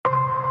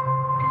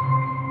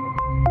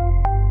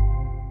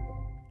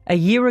A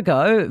year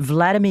ago,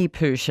 Vladimir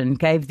Putin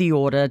gave the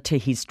order to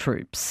his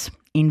troops: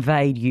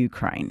 invade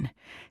Ukraine.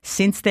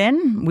 Since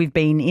then, we've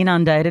been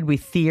inundated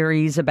with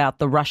theories about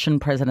the Russian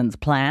president's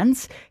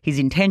plans, his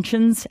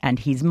intentions and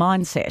his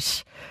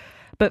mindset.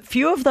 But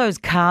few of those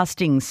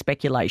casting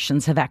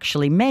speculations have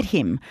actually met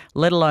him,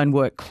 let alone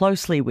worked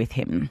closely with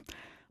him.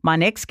 My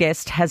next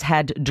guest has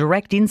had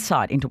direct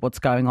insight into what's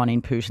going on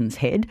in Putin's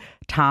head,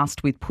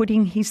 tasked with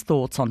putting his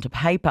thoughts onto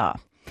paper.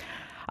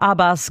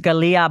 Abbas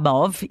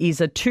Galiamov is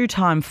a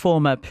two-time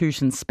former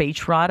Putin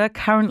speechwriter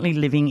currently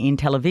living in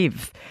Tel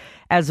Aviv.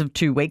 As of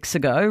 2 weeks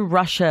ago,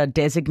 Russia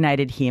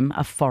designated him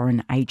a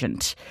foreign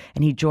agent,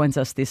 and he joins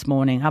us this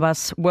morning.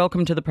 Abbas,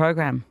 welcome to the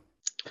program.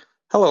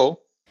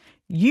 Hello.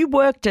 You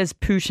worked as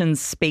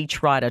Putin's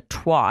speechwriter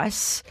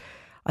twice.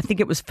 I think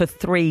it was for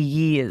 3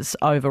 years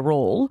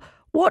overall.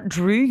 What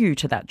drew you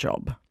to that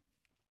job?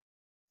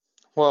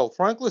 Well,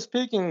 frankly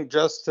speaking,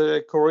 just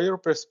career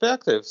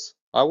perspectives.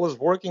 I was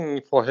working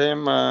for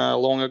him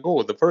long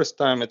ago. The first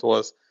time it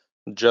was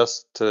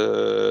just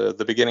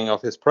the beginning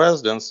of his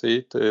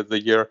presidency, the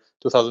year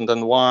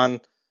 2001,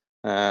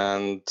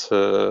 and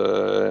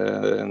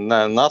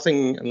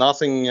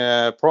nothing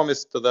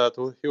promised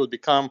that he would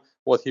become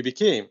what he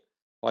became.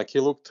 Like, he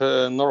looked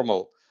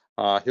normal.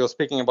 He was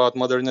speaking about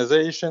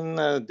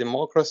modernization,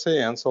 democracy,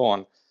 and so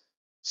on.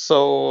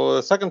 So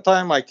the second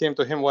time I came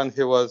to him when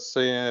he was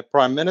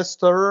prime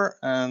minister,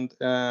 and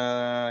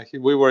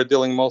we were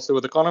dealing mostly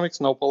with economics,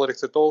 no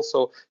politics at all.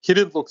 So he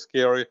didn't look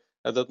scary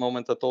at that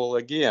moment at all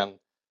again.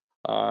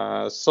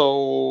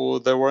 So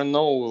there were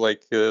no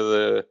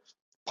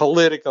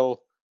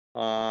political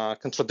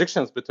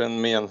contradictions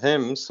between me and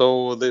him.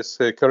 So these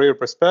career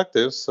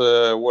perspectives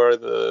were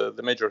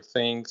the major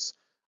things.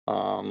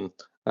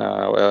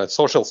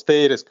 Social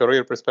status,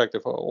 career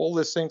perspective, all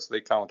these things,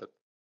 they counted.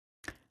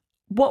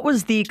 What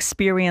was the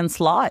experience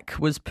like?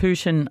 Was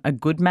Putin a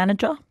good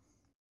manager?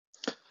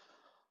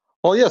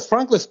 Well, yes,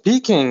 frankly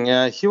speaking,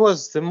 he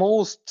was the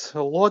most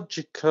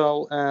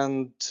logical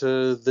and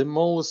the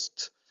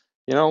most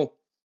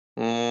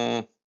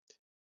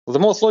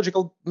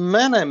logical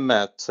man I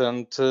met,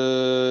 and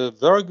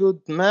very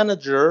good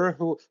manager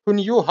who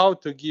knew how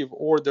to give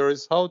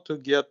orders, how to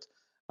get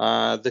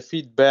the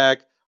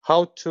feedback,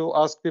 how to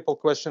ask people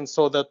questions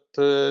so that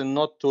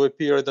not to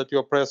appear that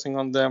you're pressing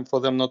on them,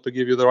 for them not to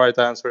give you the right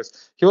answers.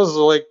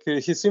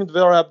 He seemed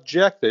very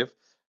objective.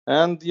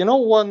 And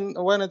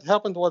when it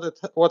happened,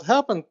 what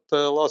happened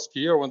last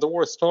year, when the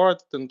war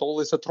started and all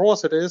these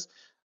atrocities,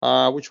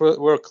 which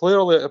were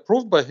clearly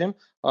approved by him,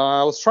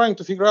 I was trying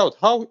to figure out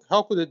how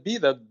could it be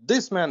that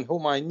this man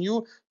whom I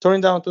knew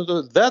turned out to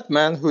that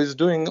man who is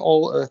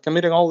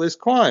committing all these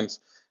crimes.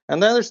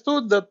 And I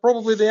understood that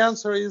probably the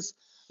answer is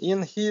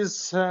in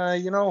his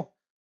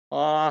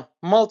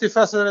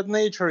multifaceted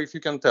nature, if you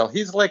can tell.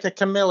 He's like a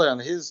chameleon.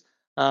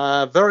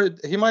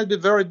 He might be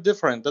very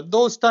different. At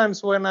those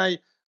times when I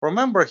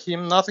remember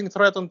him, nothing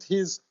threatened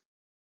his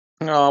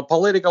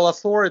political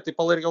authority,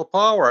 political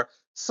power.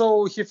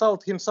 So he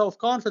felt himself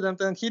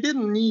confident, and he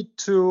didn't need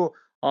to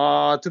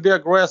be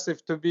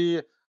aggressive, to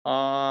be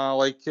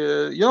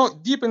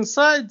deep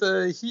inside.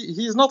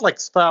 He's not like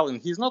Stalin.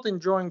 He's not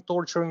enjoying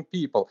torturing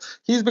people.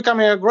 He's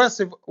becoming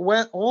aggressive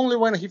only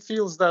when he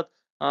feels that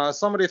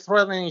somebody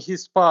threatening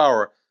his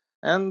power.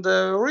 And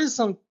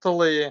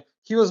recently,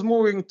 he was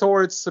moving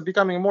towards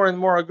becoming more and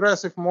more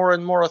aggressive, more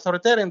and more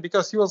authoritarian,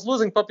 because he was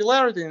losing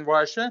popularity in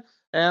Russia,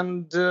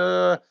 and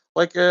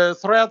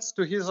threats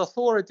to his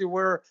authority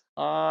were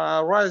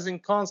rising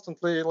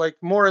constantly,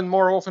 more and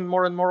more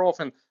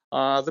often.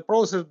 The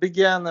process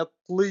began at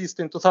least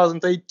in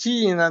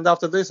 2018, and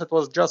after this, it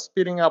was just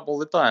speeding up all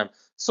the time.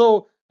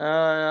 So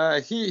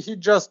he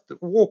just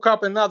woke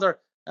up another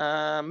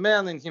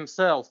man in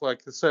himself,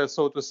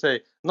 so to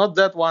say, not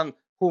that one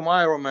whom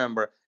I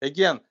remember.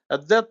 Again,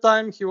 at that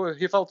time,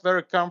 he felt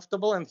very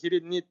comfortable, and he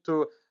didn't need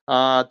to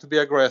be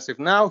aggressive.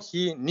 Now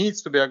he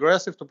needs to be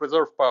aggressive to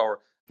preserve power.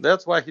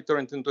 That's why he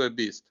turned into a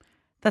beast.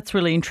 That's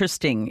really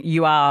interesting.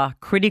 You are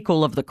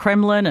critical of the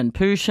Kremlin and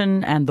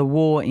Putin and the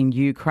war in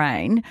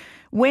Ukraine.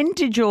 When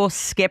did your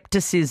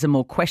skepticism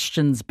or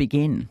questions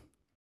begin?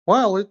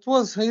 Well,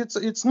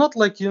 it's not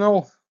like,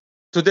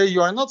 today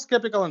you are not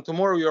skeptical and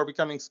tomorrow you are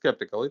becoming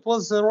skeptical. It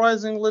was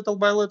rising little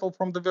by little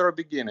from the very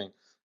beginning.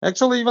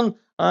 Actually, even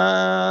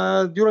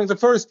during the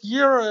first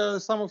year,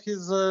 some of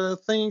his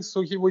things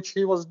which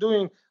he was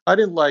doing, I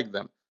didn't like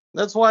them.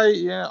 That's why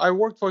I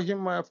worked for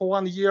him for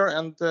 1 year,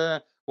 and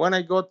when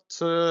I got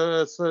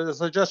a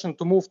suggestion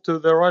to move to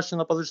the Russian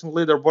opposition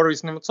leader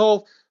Boris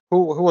Nemtsov,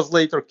 who was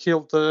later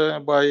killed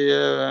by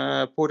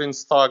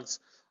Putin's thugs,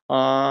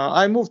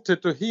 I moved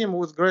to him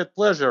with great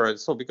pleasure.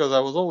 So because I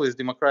was always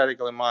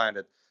democratically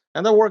minded,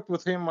 and I worked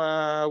with him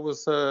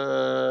with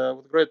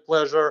great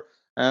pleasure.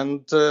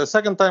 And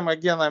second time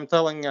again, I'm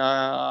telling,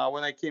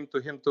 when I came to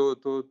him to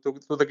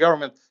the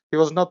government, he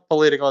was not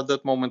political at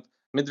that moment.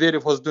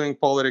 Medvedev was doing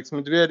politics.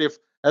 Medvedev,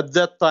 at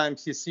that time,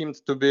 he seemed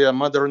to be a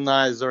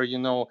modernizer,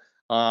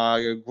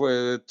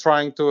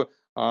 trying to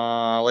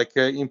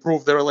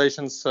improve the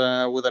relations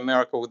with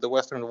America, with the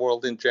Western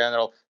world in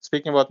general.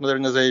 Speaking about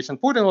modernization,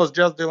 Putin was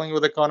just dealing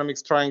with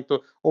economics, trying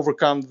to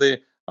overcome the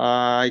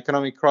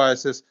economic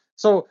crisis.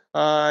 So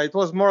it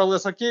was more or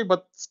less okay,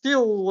 but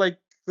still,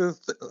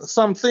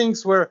 some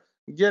things were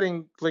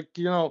getting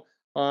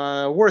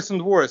worse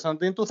and worse.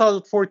 And in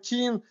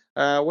 2014,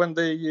 when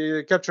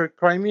they captured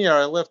Crimea,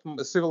 I left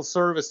civil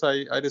service.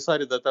 I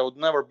decided that I would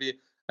never be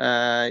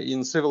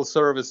in civil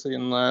service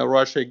in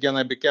Russia again.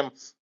 I became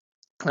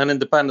an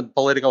independent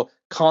political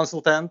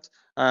consultant.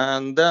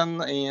 And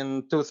then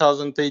in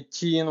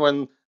 2018,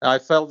 when I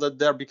felt that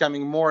they're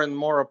becoming more and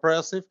more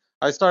oppressive,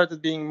 I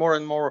started being more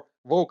and more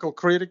vocal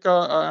critic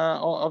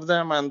of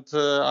them, and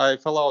I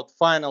fell out.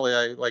 Finally,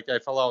 I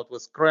fell out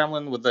with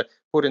Kremlin, with the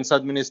Putin's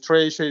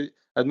administration.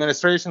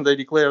 They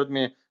declared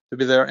me to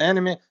be their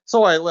enemy.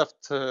 So I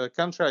left the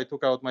country. I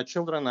took out my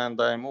children and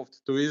I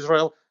moved to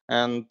Israel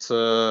and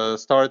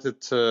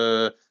started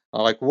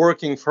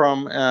working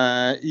from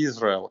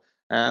Israel.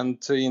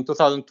 And in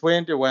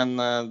 2020, when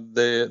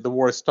the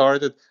war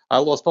started, I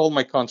lost all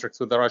my contracts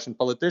with the Russian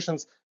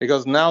politicians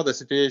because now the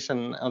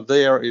situation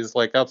there is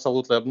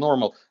absolutely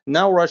abnormal.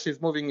 Now Russia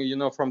is moving,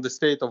 from the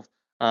state of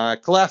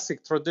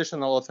classic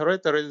traditional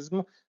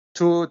authoritarianism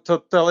to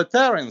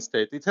totalitarian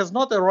state. It has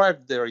not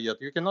arrived there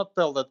yet. You cannot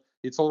tell that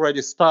it's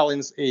already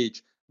Stalin's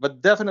age,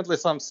 but definitely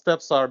some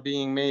steps are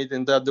being made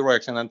in that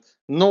direction. And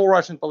no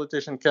Russian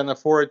politician can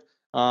afford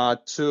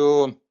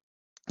to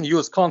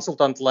use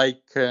consultant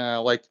like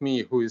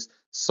me, who is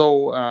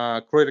so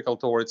critical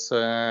towards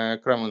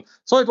Kremlin.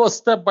 So it was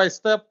step by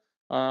step,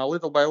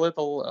 little by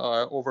little,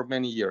 over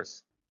many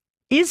years.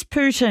 Is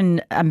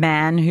Putin a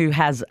man who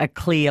has a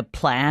clear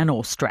plan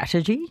or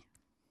strategy?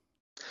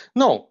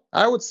 No,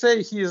 I would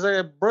say he's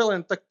a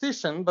brilliant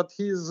tactician, but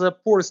he's a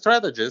poor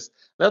strategist.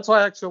 That's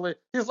why actually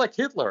he's like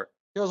Hitler.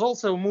 He was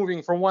also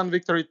moving from one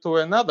victory to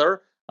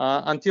another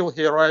until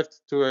he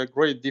arrived to a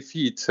great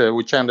defeat,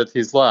 which ended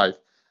his life.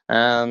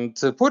 And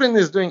Putin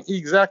is doing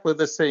exactly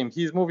the same.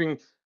 He's moving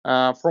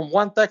from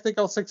one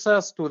tactical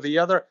success to the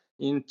other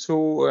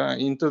into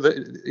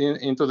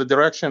the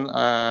direction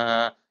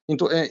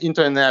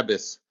into an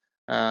abyss.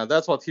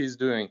 That's what he's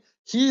doing.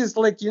 He is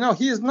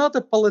he is not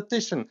a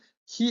politician.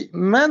 He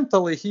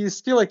mentally he is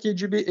still a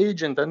KGB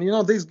agent, and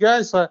these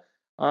guys are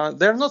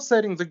they're not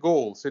setting the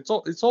goals.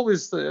 It's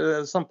always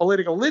some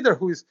political leader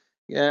who is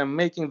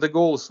making the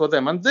goals for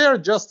them, and they're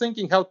just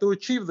thinking how to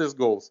achieve these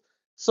goals.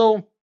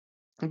 So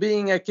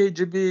being a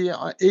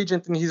KGB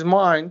agent in his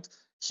mind,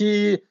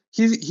 he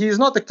is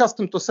not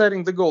accustomed to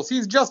setting the goals.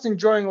 He's just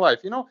enjoying life.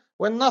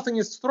 When nothing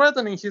is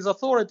threatening his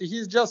authority,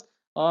 he's just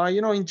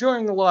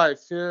enjoying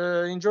life,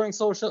 enjoying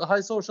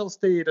high social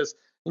status,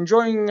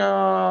 enjoying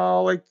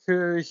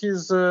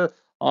his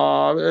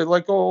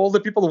all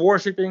the people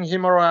worshiping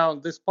him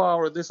around, this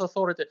power, this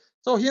authority.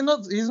 So he's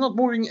not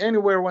moving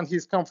anywhere when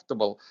he's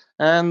comfortable.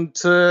 And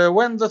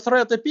when the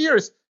threat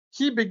appears,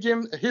 he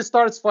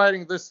starts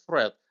fighting this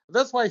threat.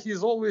 That's why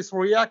he's always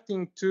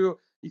reacting to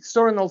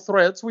external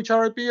threats which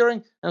are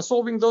appearing and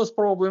solving those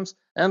problems.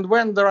 And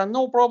when there are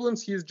no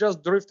problems, he's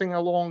just drifting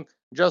along,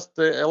 just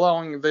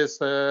allowing this,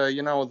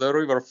 the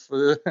river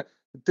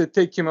to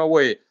take him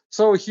away.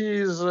 So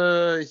he's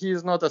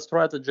not a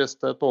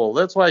strategist at all.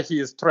 That's why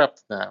he is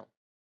trapped now.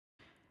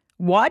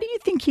 Why do you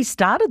think he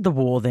started the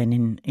war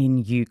then in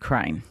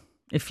Ukraine?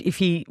 If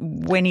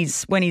when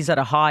he's at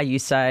a high, you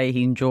say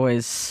he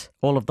enjoys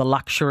all of the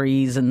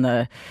luxuries and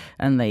the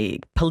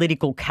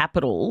political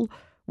capital.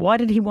 Why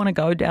did he want to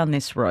go down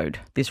this road,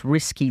 this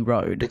risky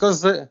road?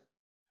 Because the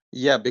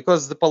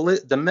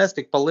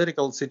domestic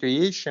political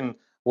situation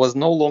was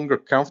no longer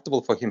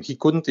comfortable for him. He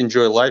couldn't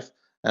enjoy life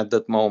at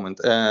that moment.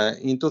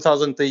 In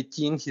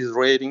 2018, his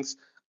ratings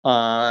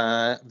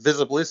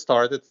visibly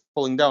started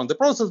falling down. The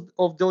process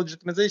of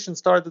delegitimization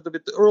started a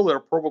bit earlier,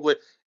 probably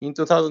in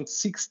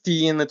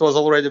 2016. It was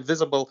already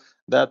visible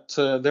that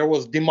there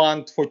was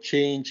demand for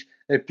change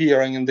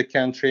appearing in the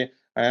country,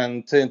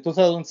 and in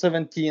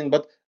 2017.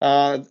 But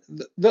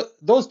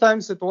those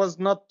times it was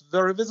not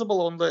very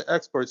visible, only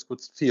experts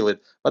could feel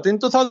it. But in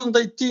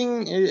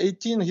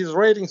 2018, his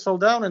ratings fell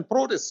down and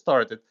protests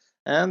started.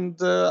 And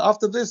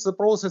after this, the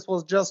process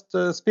was just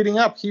speeding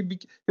up. He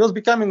was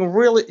becoming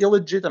really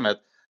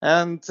illegitimate.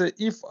 And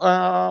if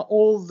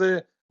all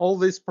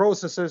these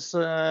processes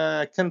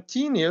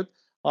continued,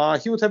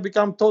 he would have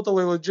become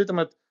totally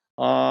legitimate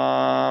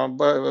by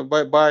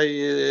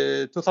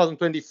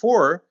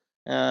 2024,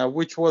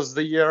 which is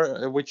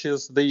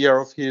the year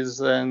of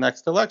his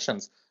next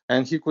elections,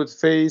 and he could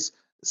face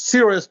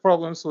serious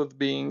problems with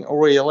being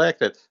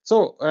re-elected.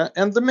 So,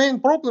 and the main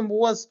problem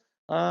was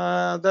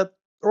that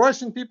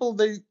Russian people,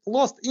 they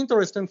lost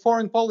interest in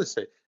foreign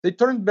policy. They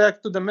turned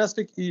back to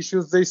domestic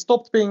issues. They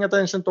stopped paying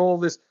attention to all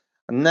this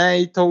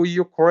NATO,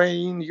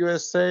 Ukraine,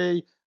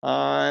 USA,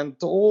 and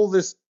all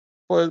this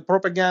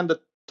propaganda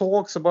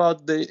talks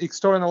about the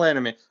external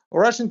enemy.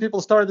 Russian people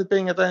started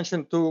paying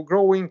attention to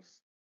growing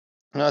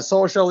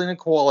social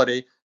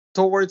inequality,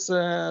 towards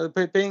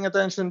paying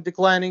attention to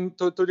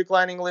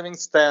declining living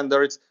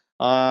standards,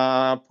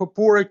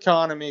 poor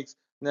economics,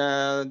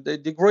 the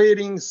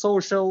degrading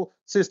social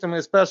system,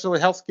 especially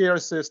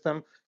healthcare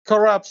system,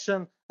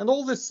 corruption, and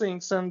all these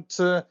things. And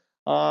so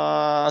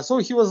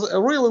he was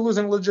really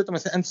losing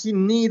legitimacy, and he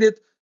needed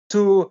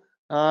to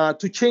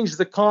change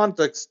the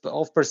context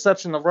of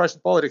perception of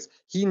Russian politics.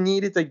 He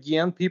needed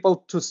again people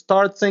to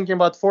start thinking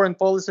about foreign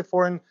policy,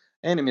 foreign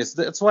enemies.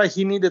 That's why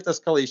he needed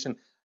escalation.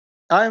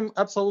 I'm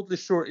absolutely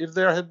sure if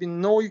there had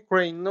been no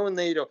Ukraine, no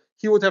NATO,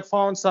 he would have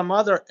found some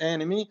other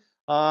enemy.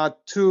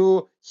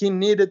 He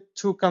needed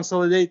to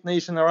consolidate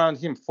nation around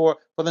him for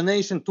the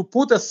nation to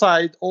put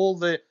aside all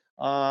the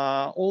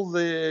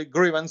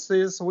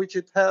grievances which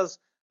it has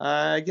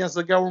against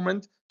the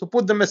government, to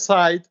put them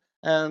aside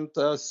and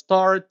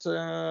start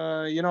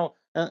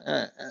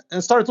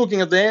and start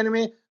looking at the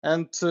enemy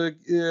and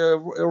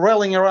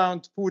rallying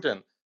around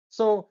Putin.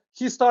 So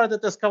he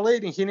started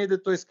escalating. He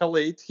needed to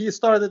escalate. He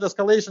started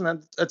escalation,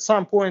 and at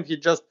some point he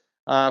just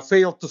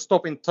failed to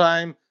stop in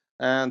time,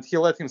 and he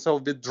let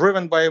himself be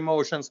driven by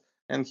emotions,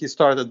 and he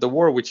started the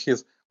war, which he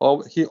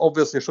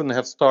obviously shouldn't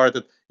have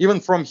started, even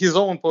from his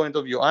own point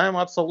of view. I am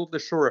absolutely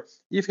sure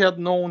if he had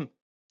known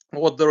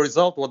what the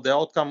result, what the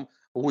outcome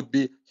would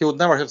be, he would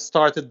never have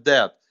started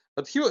that.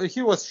 But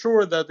he was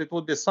sure that it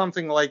would be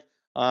something like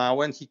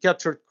when he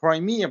captured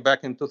Crimea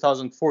back in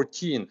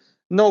 2014.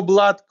 No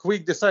blood,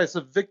 quick,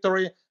 decisive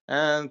victory,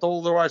 and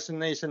all the Russian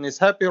nation is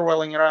happy,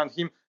 rallying around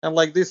him. And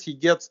like this, he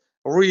gets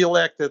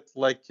re-elected,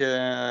 like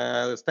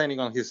standing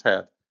on his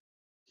head.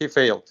 He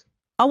failed.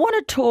 I want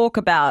to talk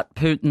about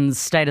Putin's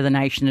State of the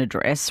Nation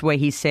address, where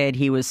he said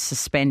he was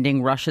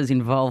suspending Russia's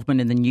involvement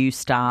in the New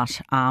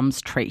START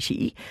arms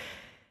treaty.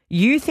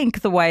 You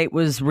think the way it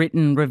was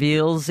written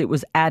reveals it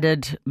was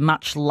added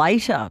much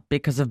later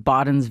because of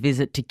Biden's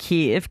visit to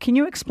Kiev. Can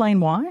you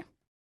explain why?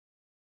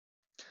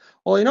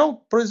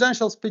 Well,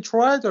 presidential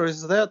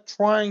speechwriters, they're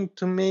trying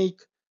to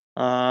make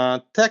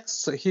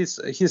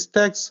his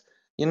text,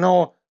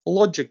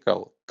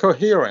 logical,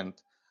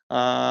 coherent.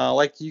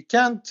 Like you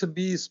can't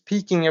be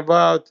speaking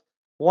about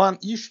one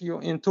issue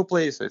in two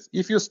places.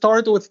 If you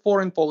start with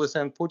foreign policy,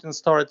 and Putin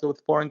started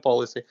with foreign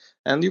policy,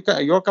 and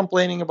you're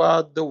complaining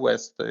about the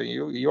West,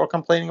 you're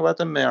complaining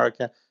about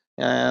America,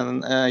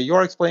 and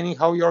you're explaining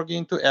how you're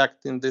going to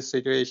act in this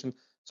situation.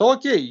 So,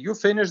 okay, you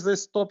finish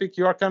this topic,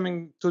 you are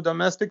coming to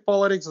domestic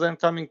politics, then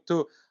coming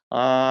to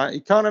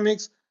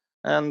economics,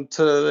 and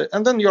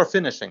then you're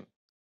finishing.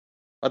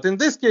 But in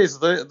this case,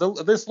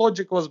 this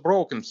logic was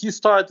broken. He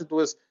started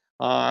with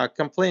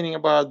complaining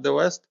about the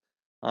West.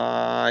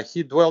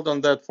 He dwelled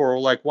on that for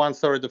like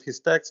 1/3 of his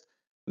text.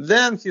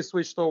 Then he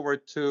switched over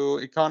to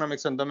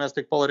economics and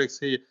domestic politics.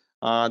 He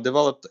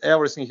developed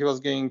everything he was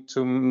going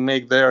to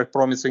make there,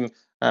 promising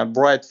a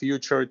bright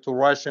future to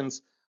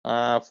Russians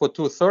for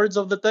 2/3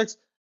 of the text.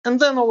 And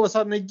then all of a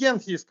sudden, again,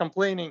 he's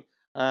complaining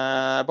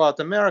about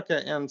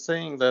America and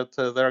saying that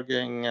they're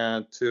going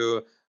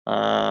to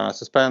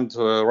suspend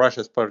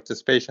Russia's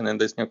participation in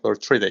this nuclear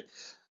treaty.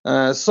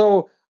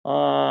 So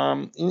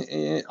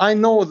I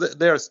know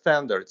their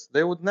standards.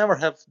 They would never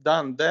have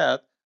done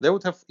that. They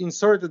would have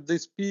inserted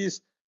this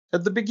piece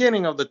at the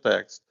beginning of the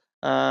text.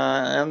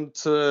 And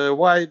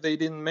why they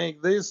didn't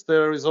make this,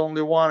 there is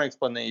only one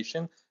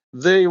explanation.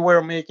 They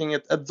were making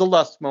it at the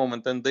last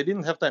moment, and they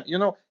didn't have time.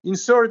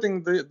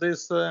 Inserting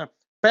this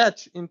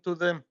patch into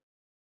the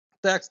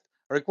text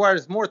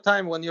requires more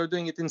time when you're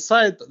doing it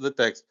inside the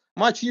text.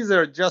 Much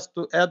easier just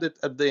to add it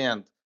at the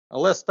end.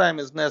 Less time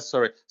is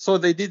necessary. So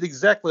they did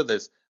exactly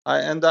this.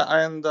 And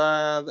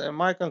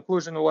my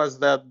conclusion was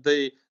that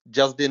they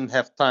just didn't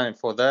have time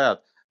for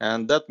that,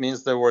 and that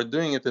means they were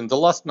doing it in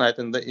the last night,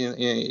 in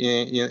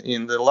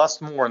the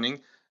last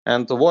morning.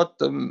 And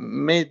what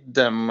made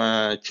them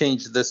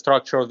change the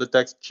structure of the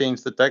text,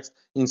 change the text,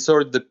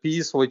 insert the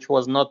piece which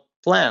was not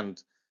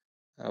planned?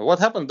 What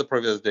happened the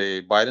previous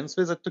day? Biden's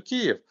visit to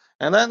Kiev.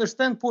 And I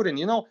understand Putin.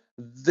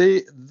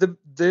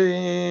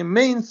 The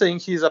main thing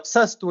he's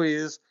obsessed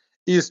with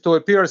is to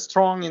appear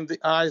strong in the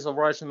eyes of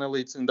Russian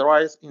elites, in the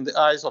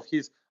eyes of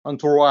his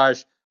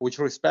entourage, which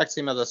respects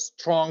him as a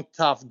strong,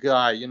 tough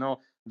guy.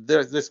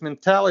 There's this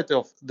mentality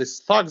of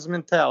this thugs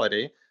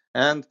mentality,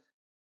 and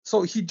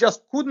so he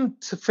just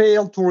couldn't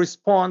fail to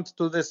respond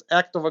to this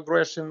act of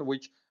aggression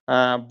which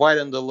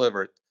Biden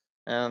delivered,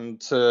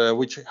 and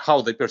which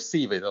how they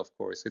perceive it. Of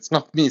course, it's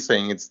not me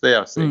saying, it's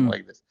their saying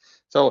like this.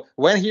 So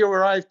when he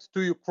arrived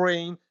to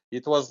Ukraine,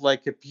 it was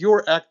like a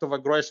pure act of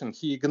aggression.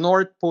 He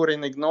ignored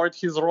Putin, ignored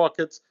his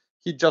rockets.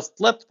 He just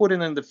slapped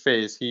Putin in the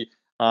face. He,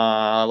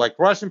 like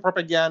Russian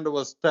propaganda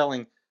was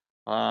telling,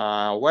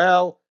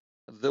 well,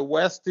 the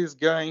West is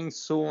going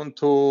soon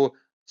to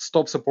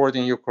stop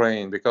supporting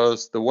Ukraine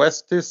because the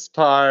West is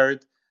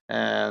tired,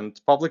 and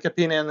public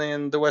opinion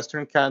in the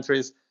Western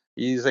countries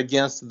is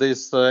against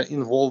this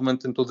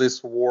involvement into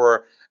this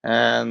war,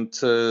 and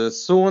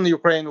soon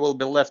Ukraine will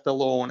be left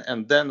alone,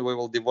 and then we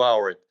will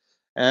devour it.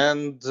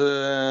 And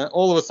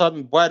all of a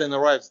sudden, Biden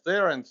arrives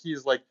there, and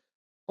he's like,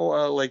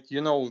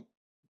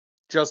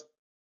 just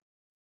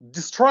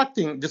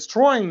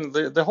destroying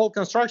the whole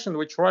construction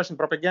which Russian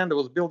propaganda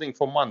was building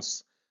for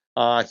months.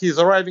 He's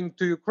arriving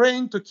to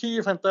Ukraine, to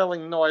Kiev, and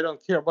telling, no, I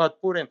don't care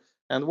about Putin.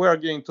 and we are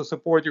going to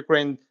support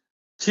Ukraine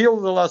till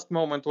the last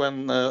moment when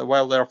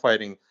while they're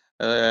fighting.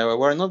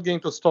 We're not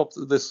going to stop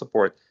this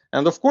support.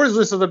 And of course,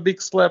 this is a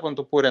big slap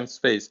onto Putin's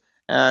face,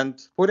 and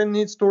Putin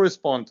needs to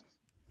respond.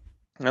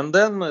 And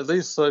then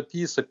this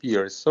peace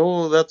appears. So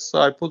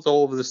I put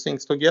all of these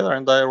things together,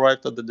 and I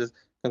arrived at the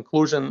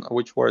conclusion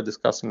which we're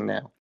discussing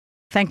now.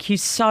 Thank you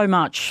so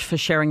much for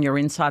sharing your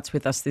insights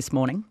with us this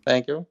morning.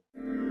 Thank you.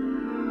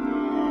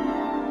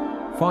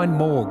 Find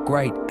more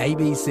great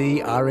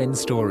ABC RN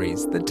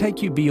stories that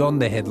take you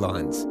beyond the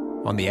headlines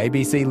on the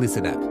ABC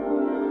Listen app.